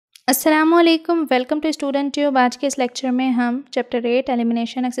अस्सलामुअलैकुम, welcome to student tube. आज के इस लेक्चर में हम चैप्टर 8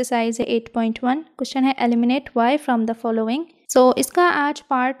 एलिमिनेशन एक्सरसाइज 8.1 क्वेश्चन है eliminate Y from the following. इसका आज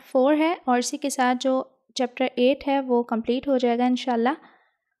पार्ट 4 है और इसी के साथ जो चैप्टर 8 है वो कंप्लीट हो जाएगा इंशाल्लाह।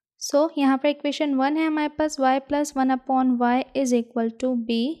 यहाँ पर इक्वेशन 1 है हमारे पास y plus 1/y is equal to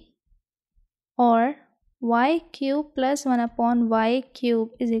b और y cube plus 1/y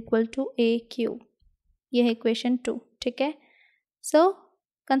cube is equal to a cube. यह है इक्वेशन 2, ठीक है।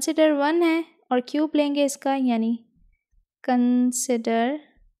 कंसिडर 1 है और क्यूब लेंगे इसका, यानी कंसिडर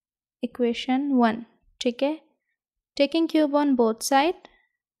इक्वेशन 1, ठीक है। Taking cube on both side,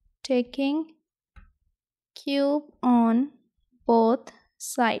 taking cube on both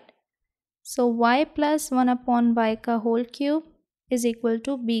side, y plus 1/y का whole cube is equal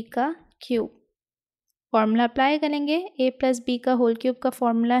to b का क्यूब। फॉर्मूला अप्लाई करेंगे, a प्लस b का होल क्यूब का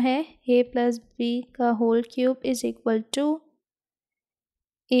फॉर्मूला है a प्लस b का whole cube is equal to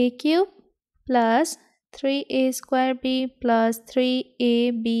a cube plus 3a square b plus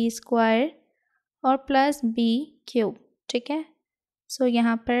 3ab square और plus b cube, ठीक है।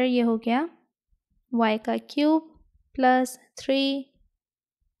 यहाँ पर ये हो गया y का क्यूब प्लस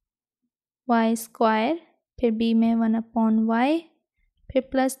 3y स्क्वायर, फिर b में 1/y, फिर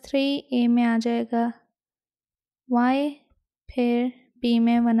प्लस 3a में आ जाएगा y, फिर b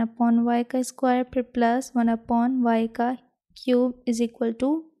में 1/y का स्क्वायर, फिर प्लस 1/y का cube is equal to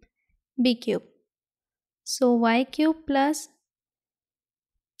b cube. y cube plus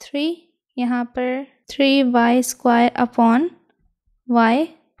 3, यहाँ पर 3y square upon y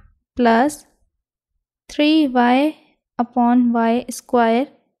plus 3y upon y square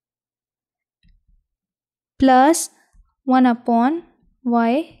plus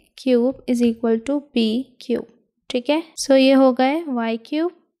 1/y cube is equal to b cube, ठीक है। ये हो गए y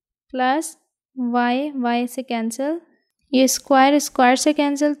क्यूब प्लस y से cancel, ये square से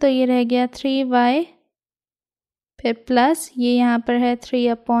कैंसिल, तो ये रह गया 3y, फिर प्लस ये यहाँ पर है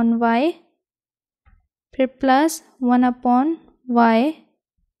 3/y, फिर प्लस 1/y,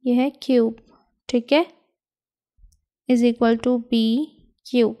 ये है क्यूब, ठीक है, is equal to b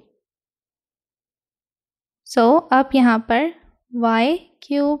cube. अब यहाँ पर y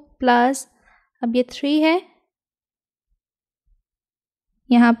क्यूब प्लस, अब ये 3 है,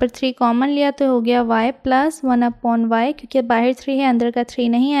 यहाँ पर 3 कॉमन लिया तो हो गया y प्लस 1/y, क्योंकि बाहर 3 है अंदर का 3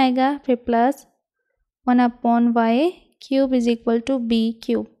 नहीं आएगा, फिर plus 1/y cube is equal to b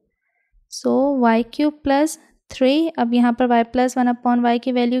cube. y cube plus 3, अब यहाँ पर y प्लस 1/y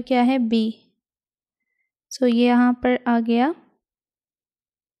की वैल्यू क्या है b, ये यहाँ पर आ गया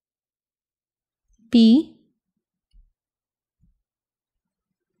b,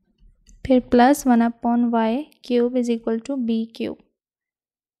 फिर plus 1/y cube is equal to b cube.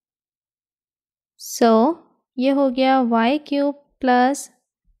 ये हो गया y cube plus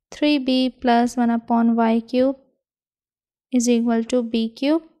 3b plus 1/y cube is equal to b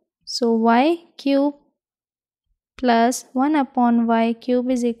cube. y cube plus 1/y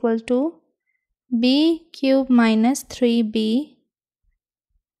cube is equal to b cube minus 3b,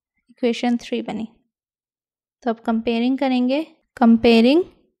 equation 3 बनी। अब comparing करेंगे, comparing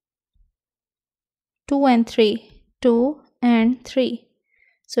 2 and 3, 2 and 3।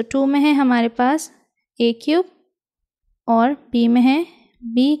 2 में है हमारे पास a cube और b में है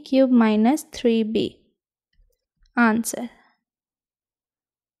b cube minus 3b, answer.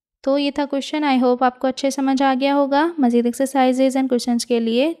 ये था क्वेश्चन। आई होप आपको अच्छे समझ आ गया होगा। मज़ीद एक्सरसाइजेज एंड क्वेश्चंस के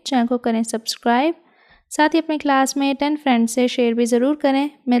लिए चैनल को करें सब्सक्राइब, साथ ही अपने क्लासमेट एंड फ्रेंड्स से शेयर भी ज़रूर करें।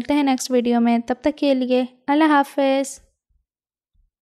 मिलते हैं नेक्स्ट वीडियो में, तब तक के लिए अल्लाह हाफ़िज़।